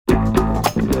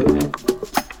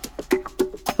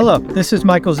Hello, this is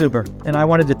Michael Zuber, and I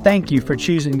wanted to thank you for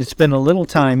choosing to spend a little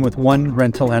time with one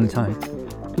rental at a time.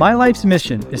 My life's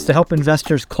mission is to help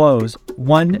investors close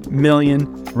 1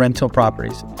 million rental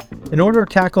properties. In order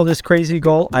to tackle this crazy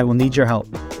goal, I will need your help.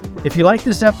 If you like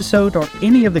this episode or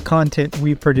any of the content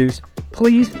we produce,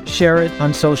 please share it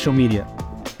on social media.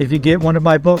 If you get one of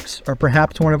my books or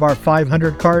perhaps one of our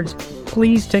 500 cards,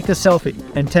 please take a selfie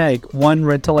and tag one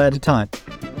rental at a time.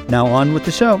 Now on with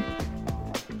the show.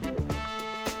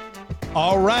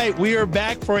 All right, we are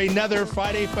back for another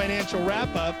Friday Financial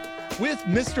Wrap-Up with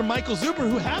Mr. Michael Zuber,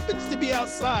 who happens to be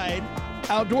outside,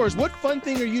 outdoors. What fun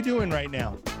thing are you doing right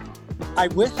now? I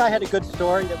wish I had a good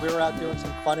story that we were out doing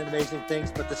some fun and amazing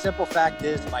things, but the simple fact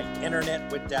is my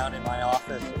internet went down in my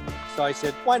office. So I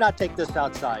said, why not take this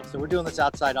outside? So we're doing this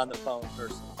outside on the phone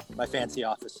versus my fancy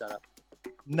office setup.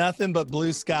 Nothing but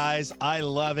blue skies. I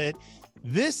love it.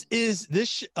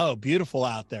 Oh, beautiful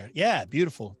out there. Yeah,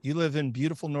 beautiful. You live in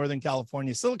beautiful Northern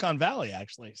California, Silicon Valley,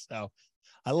 actually. So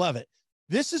I love it.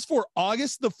 This is for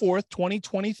August the 4th,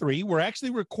 2023. We're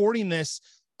actually recording this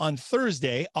on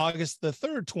Thursday, August the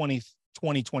 3rd,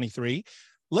 2023.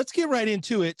 Let's get right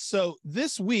into it. So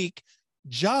this week,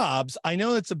 jobs, I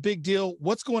know it's a big deal.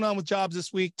 What's going on with jobs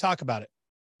this week? Talk about it.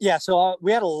 Yeah, so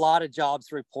we had a lot of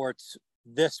jobs reports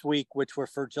this week, which were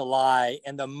for July,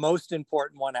 and the most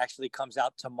important one actually comes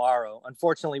out tomorrow.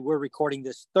 Unfortunately, we're recording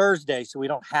this Thursday, so we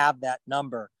don't have that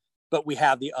number, but we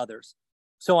have the others.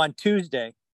 So on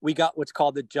Tuesday, we got what's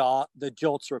called the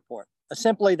JOLTS report.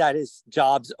 Simply, that is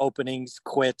jobs openings,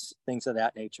 quits, things of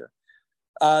that nature.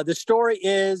 The story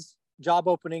is job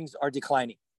openings are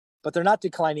declining, but they're not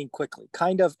declining quickly,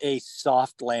 kind of a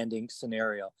soft landing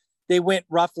scenario. They went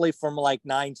roughly from like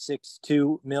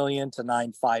 962 million to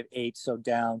 958, so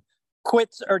down.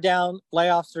 Quits are down,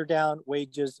 layoffs are down,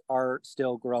 wages are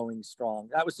still growing strong.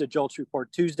 That was the JOLTS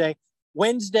report Tuesday.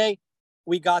 Wednesday,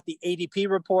 we got the ADP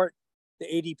report. The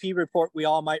ADP report, we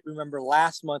all might remember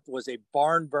last month, was a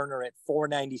barn burner at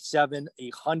 497,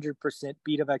 100%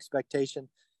 beat of expectation.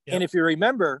 Yep. And if you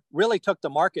remember, really took the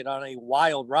market on a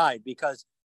wild ride because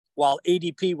while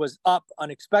ADP was up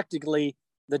unexpectedly,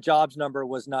 the jobs number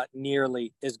was not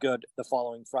nearly as good the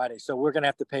following Friday. So we're going to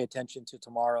have to pay attention to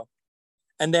tomorrow.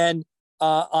 And then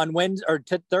on Wednesday or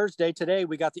Thursday today,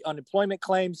 we got the unemployment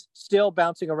claims still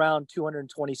bouncing around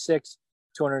 226,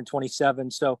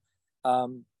 227. So,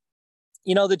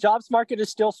 the jobs market is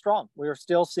still strong. We are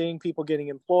still seeing people getting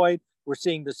employed. We're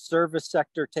seeing the service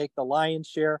sector take the lion's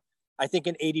share. I think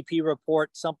an ADP report,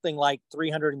 something like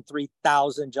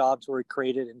 303,000 jobs were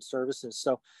created in services.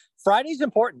 So Friday's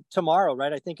important tomorrow,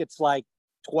 right? I think it's like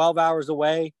 12 hours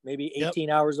away, maybe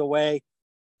 18 hours away.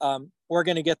 We're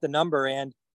going to get the number.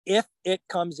 And if it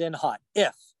comes in hot,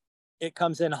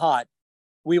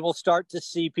 we will start to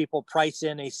see people price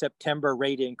in a September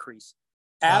rate increase.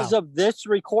 As of this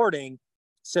recording,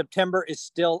 September is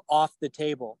still off the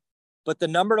table. But the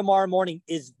number tomorrow morning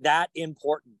is that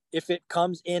important. If it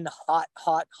comes in hot,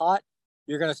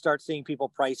 you're going to start seeing people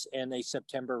price in a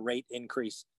September rate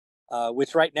increase,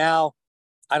 which right now,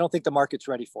 I don't think the market's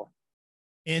ready for.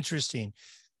 Interesting.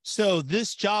 So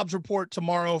this jobs report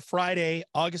tomorrow, Friday,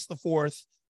 August the 4th,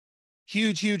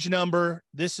 huge number.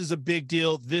 This is a big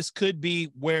deal. This could be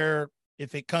where,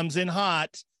 if it comes in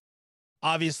hot,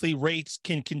 obviously rates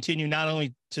can continue not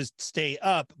only to stay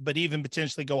up, but even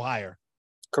potentially go higher.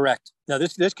 Correct. Now,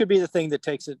 this could be the thing that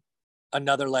takes it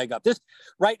another leg up.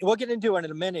 We'll get into it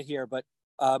in a minute here, but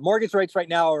mortgage rates right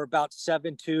now are about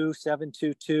 7.2,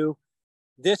 7.22.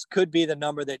 This could be the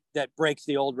number that breaks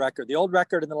the old record. The old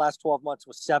record in the last 12 months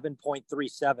was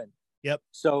 7.37. Yep.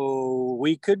 So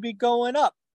we could be going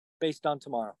up based on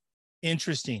tomorrow.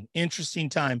 Interesting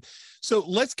time. So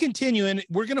let's continue, and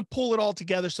we're going to pull it all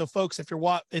together. So folks, if you're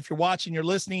watching, you're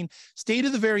listening, stay to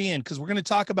the very end, because we're going to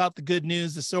talk about the good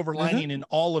news, the silver lining in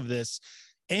all of this.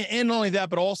 And not only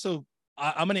that, but also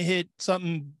I'm going to hit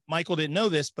something. Michael didn't know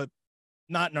this, but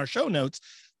not in our show notes.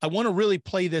 I want to really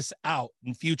play this out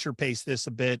and future pace this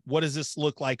a bit. What does this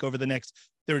look like over the next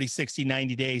 30, 60,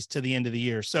 90 days to the end of the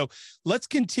year? So let's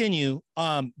continue.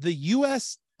 The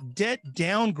U.S. debt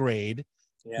downgrade.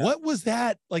 Yeah. What was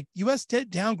that? Like U.S.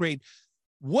 debt downgrade.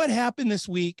 What happened this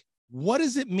week? What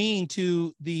does it mean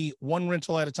to the one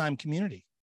rental at a time community?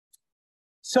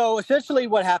 So essentially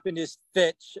what happened is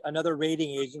Fitch, another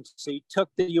rating agency, took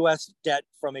the U.S. debt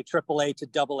from a AAA to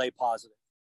AA positive.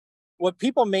 What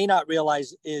people may not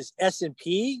realize is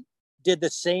S&P did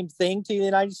the same thing to the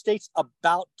United States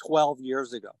about 12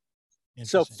 years ago.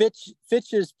 So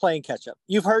Fitch is playing catch up.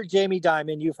 You've heard Jamie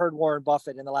Dimon, you've heard Warren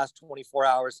Buffett in the last 24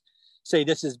 hours say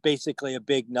this is basically a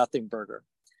big nothing burger.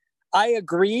 I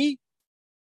agree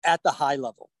at the high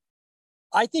level.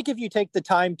 I think if you take the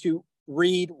time to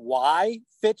read why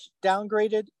Fitch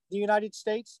downgraded the United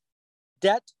States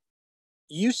debt,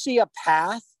 you see a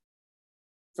path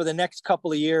for the next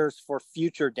couple of years for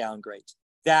future downgrades.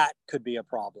 That could be a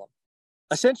problem.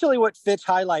 Essentially, what Fitch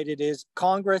highlighted is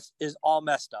Congress is all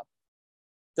messed up.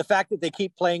 The fact that they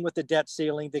keep playing with the debt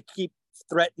ceiling, they keep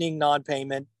threatening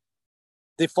non-payment,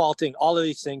 defaulting, all of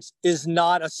these things is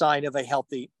not a sign of a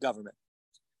healthy government.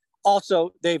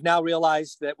 Also, they've now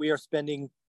realized that we are spending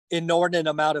inordinate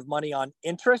amount of money on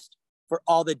interest for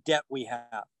all the debt we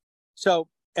have. So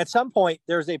at some point,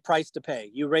 there's a price to pay.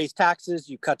 You raise taxes,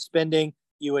 you cut spending,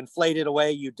 you inflate it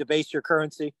away, you debase your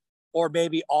currency, or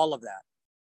maybe all of that.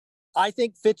 I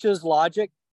think Fitch's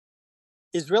logic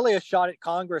is really a shot at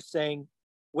Congress saying,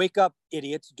 wake up,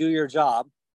 idiots, do your job,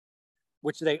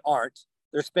 which they aren't.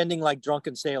 They're spending like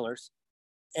drunken sailors.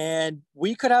 And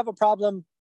we could have a problem,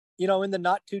 you know, in the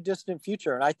not too distant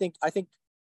future. And I think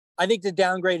the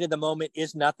downgrade at the moment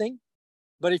is nothing.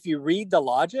 But if you read the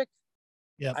logic,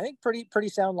 yeah, I think pretty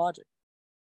sound logic.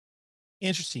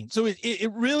 Interesting. So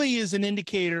it really is an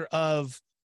indicator of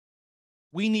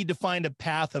we need to find a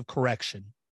path of correction.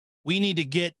 We need to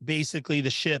get basically the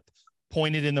ship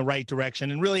pointed in the right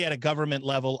direction, and really at a government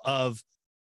level of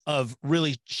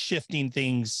really shifting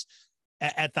things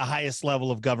at the highest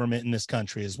level of government in this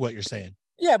country is what you're saying.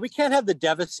 Yeah, we can't have the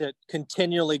deficit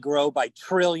continually grow by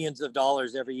trillions of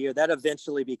dollars every year. That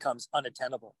eventually becomes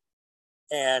unattainable.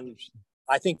 And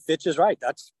I think Fitch is right.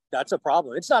 That's a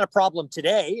problem. It's not a problem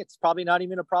today. It's probably not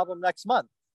even a problem next month.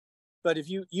 But if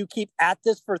you keep at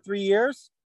this for 3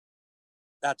 years,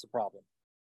 that's a problem.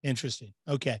 Interesting.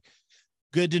 Okay.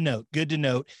 Good to note. Good to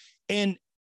note. And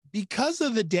because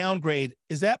of the downgrade,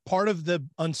 is that part of the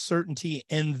uncertainty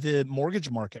in the mortgage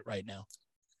market right now?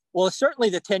 Well, certainly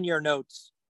the 10-year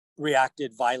notes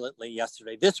reacted violently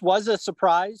yesterday. This was a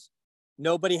surprise.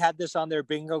 Nobody had this on their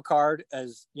bingo card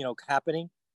as, you know, happening.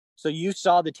 So you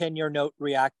saw the 10-year note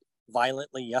react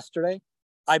violently yesterday.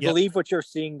 I believe what you're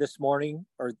seeing this morning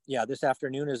or this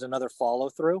afternoon is another follow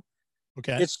through.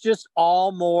 Okay. It's just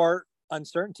all more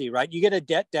uncertainty, right? You get a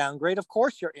debt downgrade. Of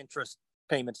course, your interest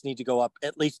payments need to go up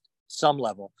at least some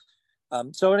level.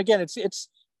 So, and again, it's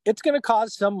going to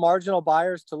cause some marginal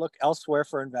buyers to look elsewhere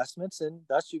for investments, and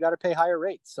thus you got to pay higher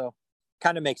rates. So,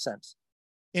 kind of makes sense.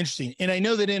 Interesting. And I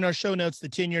know that in our show notes, the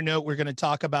 10-year note, we're going to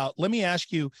talk about. Let me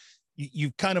ask you,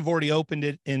 you've kind of already opened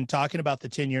it in talking about the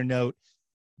 10-year note.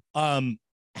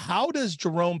 How does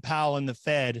Jerome Powell and the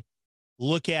Fed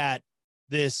look at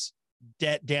this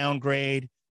debt downgrade,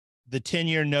 the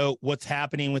 10-year note, what's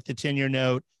happening with the 10-year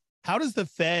note? How does the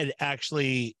Fed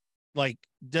actually,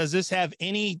 does this have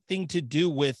anything to do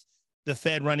with the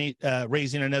Fed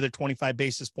raising another 25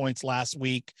 basis points last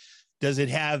week? Does it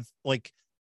have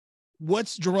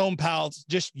what's Jerome Powell's,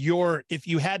 if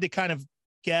you had to kind of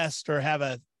guess or have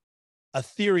a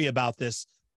theory about this,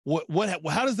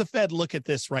 how does the Fed look at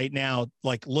this right now,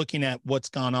 looking at what's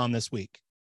gone on this week?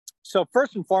 So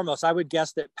first and foremost, I would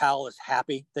guess that Powell is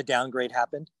happy the downgrade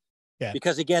happened. Yeah.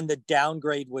 Because again, the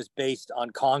downgrade was based on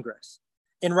Congress.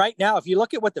 And right now, if you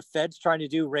look at what the Fed's trying to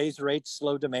do, raise rates,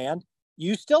 slow demand,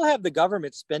 you still have the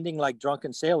government spending like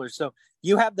drunken sailors. So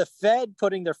you have the Fed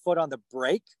putting their foot on the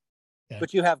brake,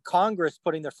 but you have Congress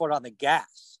putting their foot on the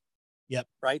gas. Yep.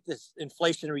 Right. This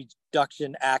Inflation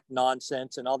Reduction Act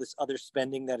nonsense and all this other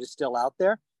spending that is still out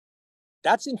there.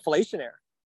 That's inflationary.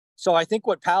 So I think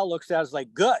what Powell looks at is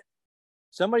good.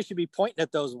 Somebody should be pointing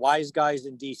at those wise guys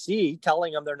in DC,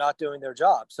 telling them they're not doing their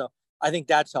job. So I think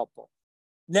that's helpful.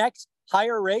 Next,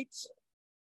 higher rates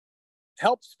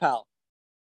helps Powell.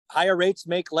 Higher rates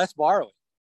make less borrowing.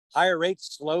 Higher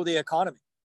rates slow the economy.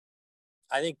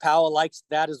 I think Powell likes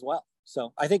that as well.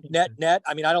 So I think net,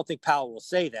 I mean, I don't think Powell will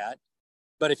say that.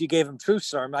 But if you gave him truth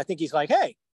serum, I think he's like,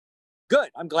 hey, good.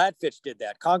 I'm glad Fitch did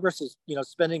that. Congress is,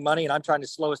 spending money and I'm trying to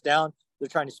slow us down. They're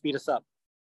trying to speed us up.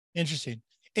 Interesting.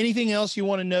 Anything else you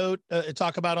want to note,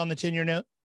 talk about on the 10-year note?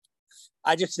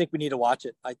 I just think we need to watch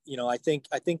it. I think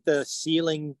the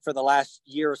ceiling for the last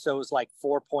year or so is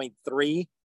 4.3.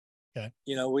 Okay.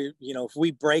 If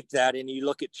we break that and you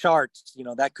look at charts,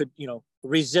 that could,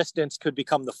 resistance could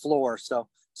become the floor. So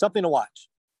something to watch.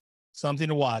 Something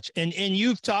to watch. And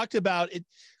you've talked about it.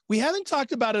 We haven't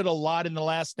talked about it a lot in the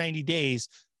last 90 days,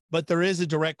 but there is a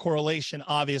direct correlation.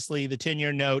 Obviously, the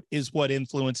 10-year note is what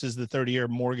influences the 30-year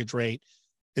mortgage rate.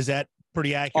 Is that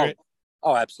pretty accurate?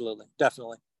 Oh, absolutely.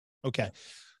 Definitely. Okay.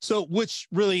 So which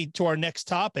really to our next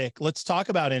topic, let's talk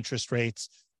about interest rates.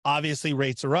 Obviously,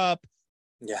 rates are up.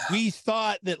 Yeah. We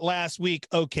thought that last week,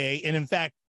 okay. And in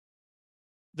fact,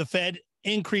 the Fed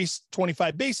increased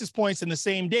 25 basis points in the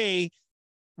same day.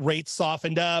 Rates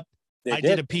softened up. I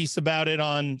did a piece about it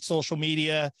on social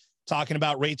media, talking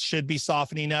about rates should be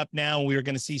softening up now. We were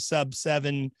going to see sub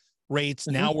 7 rates.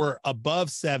 Mm-hmm. Now we're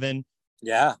above 7.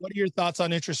 Yeah. What are your thoughts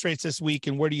on interest rates this week,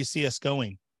 and where do you see us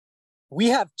going? We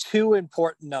have two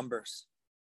important numbers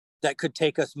that could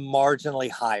take us marginally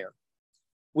higher.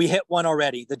 We hit one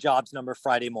already, the jobs number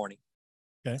Friday morning.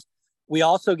 Okay. We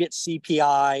also get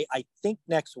CPI, I think,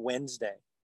 next Wednesday.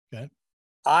 Okay.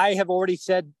 I have already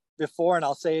said before, and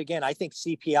I'll say again, I think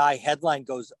CPI headline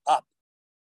goes up.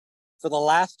 For the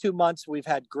last 2 months, we've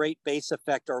had great base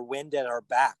effect or wind at our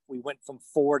back. We went from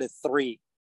 4 to 3.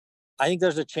 I think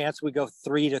there's a chance we go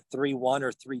 3 to 3.1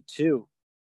 or 3.2.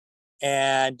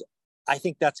 And I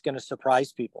think that's going to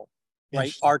surprise people,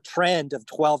 right? Our trend of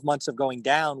 12 months of going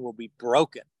down will be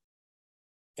broken.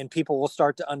 And people will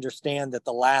start to understand that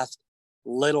the last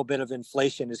little bit of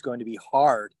inflation is going to be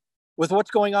hard. With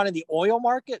what's going on in the oil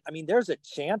market, I mean, there's a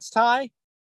chance, Ty,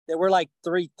 that we're like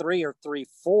 3.3 or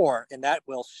 3.4, and that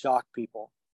will shock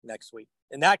people next week.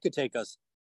 And that could take us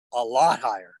a lot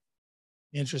higher.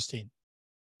 Interesting.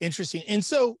 And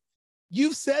so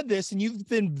you've said this, and you've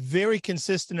been very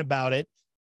consistent about it,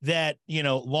 that,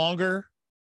 longer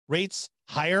rates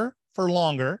higher for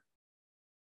longer.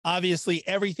 Obviously,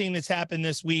 everything that's happened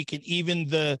this week, and even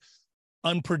the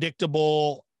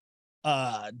unpredictable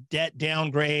debt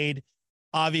downgrade,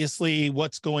 obviously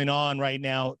what's going on right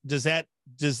now, does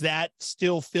that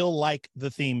still feel like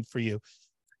the theme for you?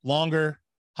 Longer,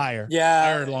 higher,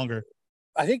 higher, longer.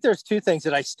 I think there's two things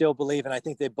that I still believe, and I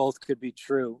think they both could be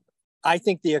true. I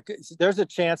think there's a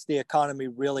chance the economy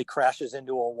really crashes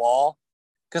into a wall,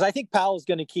 because I think Powell's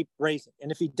going to keep raising.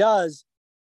 And if he does,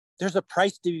 there's a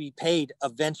price to be paid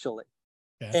eventually.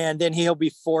 Okay. And then he'll be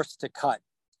forced to cut.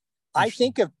 I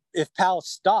think if Powell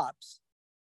stops,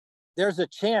 there's a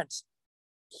chance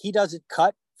he doesn't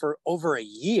cut for over a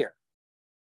year.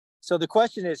 So the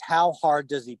question is, how hard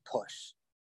does he push?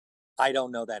 I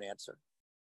don't know that answer.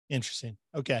 Interesting.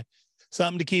 Okay.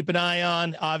 Something to keep an eye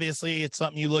on. Obviously, it's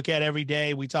something you look at every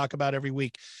day. We talk about every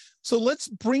week. So let's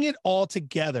bring it all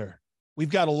together. We've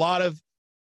got a lot of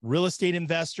real estate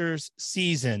investors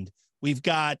seasoned. We've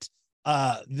got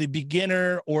the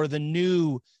beginner or the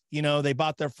new, they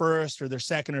bought their first or their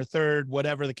second or third,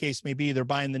 whatever the case may be. They're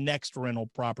buying the next rental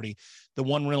property, the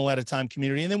one rental at a time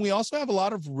community. And then we also have a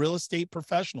lot of real estate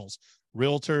professionals,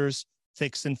 realtors,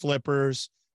 fix and flippers,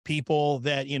 people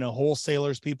that,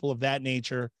 wholesalers, people of that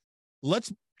nature.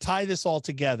 Let's tie this all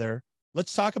together.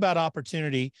 Let's talk about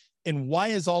opportunity and why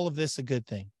is all of this a good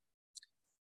thing?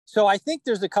 So I think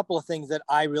there's a couple of things that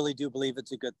I really do believe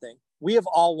it's a good thing. We have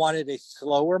all wanted a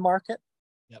slower market.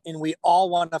 Yep. And we all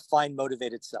want to find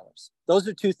motivated sellers. Those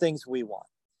are two things we want.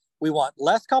 We want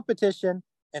less competition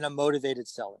and a motivated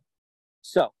seller.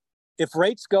 So if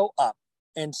rates go up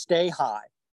and stay high,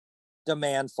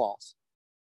 demand falls.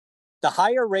 The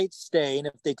higher rates stay, and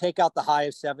if they take out the high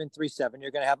of 737,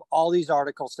 you're going to have all these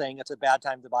articles saying it's a bad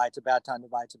time to buy, it's a bad time to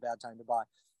buy, it's a bad time to buy.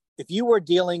 If you were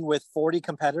dealing with 40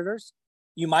 competitors,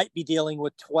 you might be dealing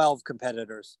with 12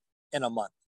 competitors in a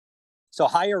month. So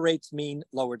higher rates mean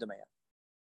lower demand.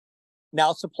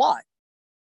 Now, supply.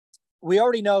 We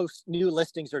already know new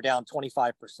listings are down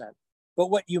 25%. But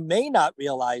what you may not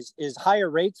realize is higher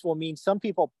rates will mean some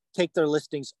people take their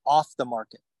listings off the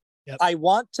market. Yep. I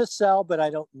want to sell, but I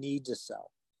don't need to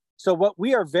sell. So what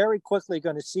we are very quickly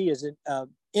going to see is an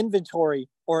inventory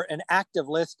or an active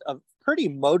list of pretty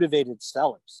motivated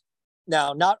sellers.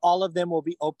 Now, not all of them will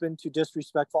be open to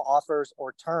disrespectful offers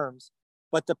or terms,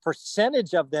 but the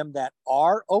percentage of them that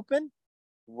are open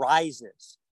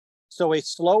rises. So a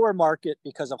slower market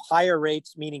because of higher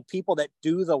rates, meaning people that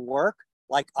do the work,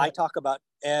 like I talk about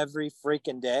every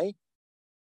freaking day,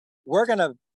 we're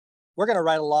gonna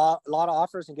write a lot of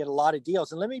offers and get a lot of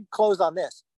deals. And let me close on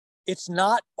this. It's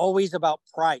not always about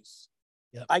price.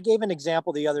 Yep. I gave an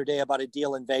example the other day about a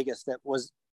deal in Vegas that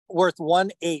was worth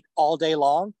 1.8 all day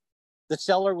long. The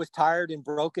seller was tired and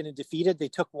broken and defeated. They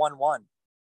took 1.1.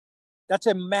 That's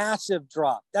a massive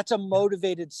drop. That's a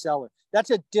motivated seller. That's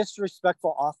a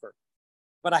disrespectful offer.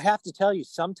 But I have to tell you,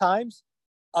 sometimes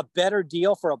a better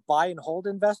deal for a buy and hold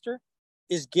investor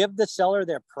is give the seller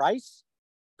their price,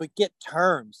 but get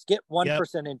terms, get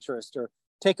 1% interest or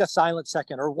take a silent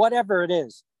second or whatever it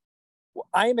is.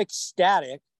 I am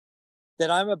ecstatic that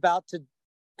I'm about to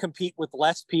compete with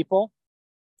less people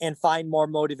and find more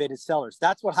motivated sellers.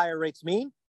 That's what higher rates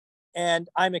mean. And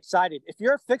I'm excited. If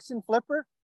you're a fix and flipper,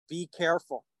 be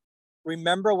careful.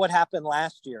 Remember what happened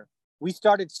last year. We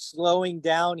started slowing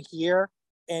down here.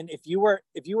 And if you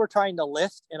were trying to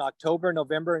list in October,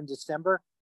 November, and December,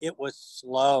 it was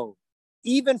slow.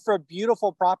 Even for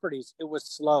beautiful properties, it was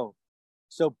slow.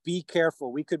 So be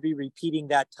careful. We could be repeating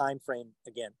that time frame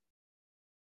again.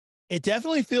 It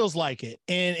definitely feels like it.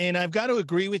 And I've got to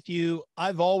agree with you.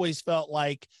 I've always felt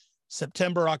like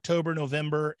September, October,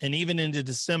 November, and even into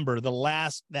December, that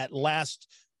last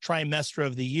trimester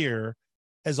of the year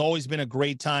has always been a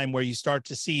great time where you start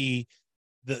to see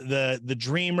the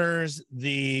dreamers,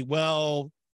 the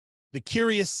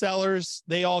curious sellers,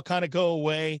 they all kind of go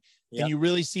away. Yep. And you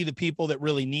really see the people that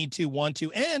really need to, want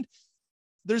to. And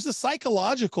there's a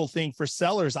psychological thing for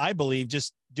sellers, I believe,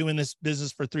 just doing this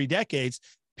business for 3 decades.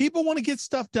 People want to get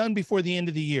stuff done before the end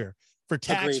of the year for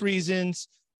tax reasons,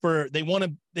 they want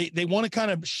to kind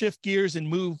of shift gears and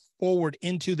move forward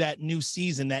into that new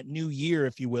season, that new year,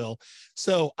 if you will.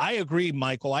 So I agree,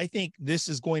 Michael. I think this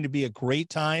is going to be a great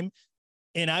time.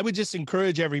 And I would just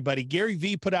encourage everybody. Gary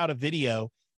Vee put out a video,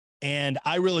 and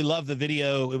I really love the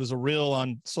video. It was a reel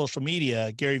on social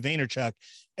media, Gary Vaynerchuk.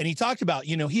 And he talked about,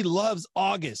 he loves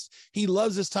August. He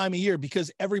loves this time of year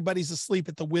because everybody's asleep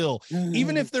at the wheel. Mm-hmm.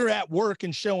 Even if they're at work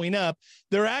and showing up,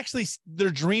 they're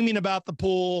dreaming about the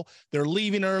pool. They're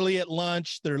leaving early at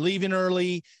lunch. They're leaving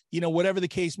early, whatever the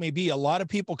case may be. A lot of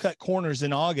people cut corners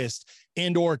in August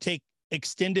or take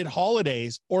extended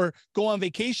holidays or go on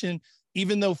vacation,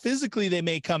 even though physically they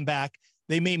may come back.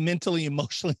 They may mentally,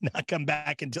 emotionally not come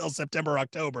back until September,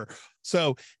 October.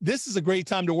 So this is a great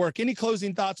time to work. Any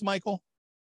closing thoughts, Michael?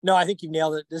 No, I think you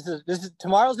nailed it. This is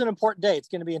tomorrow's an important day. It's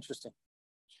going to be interesting.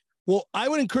 Well, I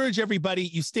would encourage everybody,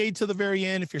 you stayed to the very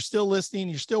end. If you're still listening,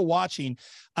 you're still watching,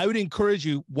 I would encourage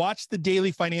you, watch the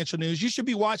daily financial news. You should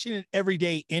be watching it every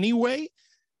day anyway,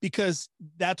 because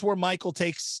that's where Michael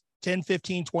takes 10,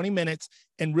 15, 20 minutes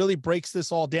and really breaks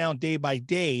this all down day by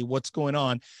day, what's going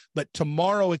on. But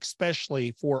tomorrow,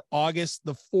 especially for August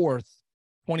the 4th,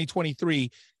 2023,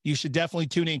 you should definitely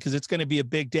tune in because it's going to be a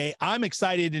big day. I'm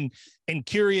excited and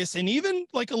curious and even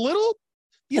like a little,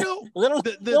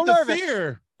 the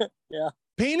fear, yeah,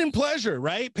 pain and pleasure,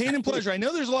 right? Pain and pleasure. I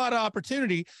know there's a lot of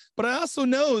opportunity, but I also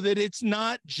know that it's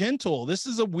not gentle. This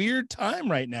is a weird time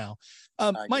right now.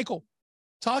 Michael,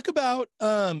 talk about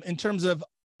in terms of,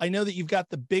 I know that you've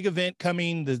got the big event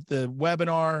coming, the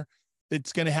webinar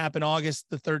that's going to happen August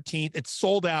the 13th. It's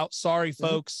sold out. Sorry,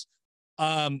 folks.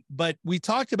 But we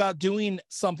talked about doing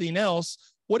something else.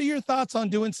 What are your thoughts on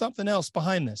doing something else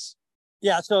behind this?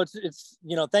 Yeah, so it's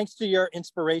thanks to your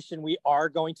inspiration, we are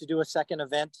going to do a second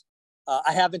event.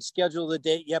 I haven't scheduled a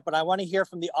date yet, but I want to hear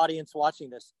from the audience watching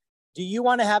this. Do you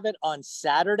want to have it on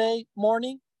Saturday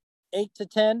morning, 8 to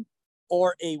 10,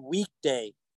 or a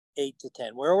weekday, 8 to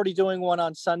 10? We're already doing one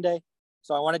on Sunday,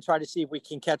 so I want to try to see if we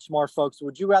can catch more folks.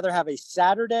 Would you rather have a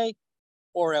Saturday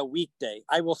or a weekday?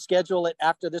 I will schedule it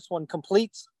after this one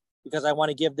completes because I want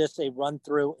to give this a run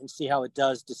through and see how it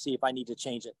does to see if I need to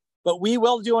change it. But we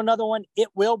will do another one. It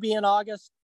will be in August.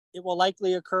 It will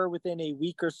likely occur within a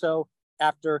week or so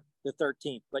after the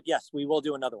 13th. But yes, we will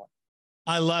do another one.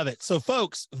 I love it. So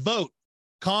folks, vote,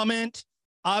 comment,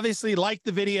 obviously like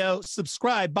the video,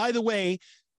 subscribe. By the way,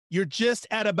 you're just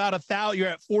at about 1,000. You're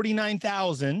at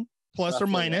 49,000 plus or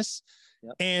minus.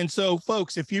 Yep. And so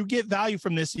folks, if you get value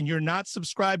from this and you're not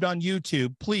subscribed on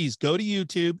YouTube, please go to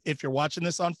YouTube. If you're watching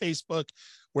this on Facebook,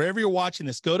 wherever you're watching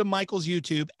this, go to Michael's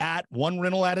YouTube at One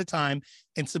Rental at a Time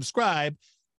and subscribe.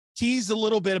 Tease a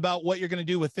little bit about what you're going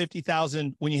to do with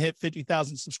 50,000 when you hit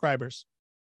 50,000 subscribers.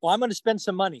 Well, I'm going to spend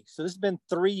some money. So this has been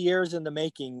 3 years in the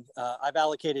making. I've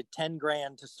allocated 10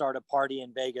 grand to start a party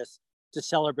in Vegas to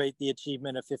celebrate the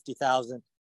achievement of 50,000.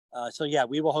 So yeah,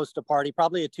 we will host a party,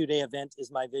 probably a 2-day event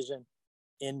is my vision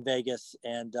in Vegas.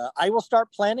 And I will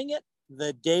start planning it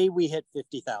the day we hit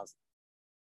 50,000.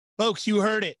 Folks, you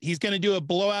heard it. He's going to do a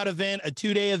blowout event, a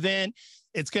 2-day event.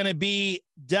 It's going to be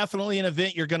definitely an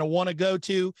event you're going to want to go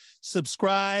to.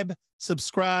 Subscribe.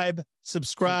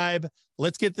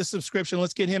 Let's get the subscription.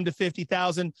 Let's get him to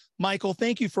 50,000. Michael,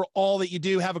 thank you for all that you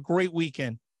do. Have a great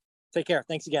weekend. Take care.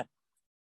 Thanks again.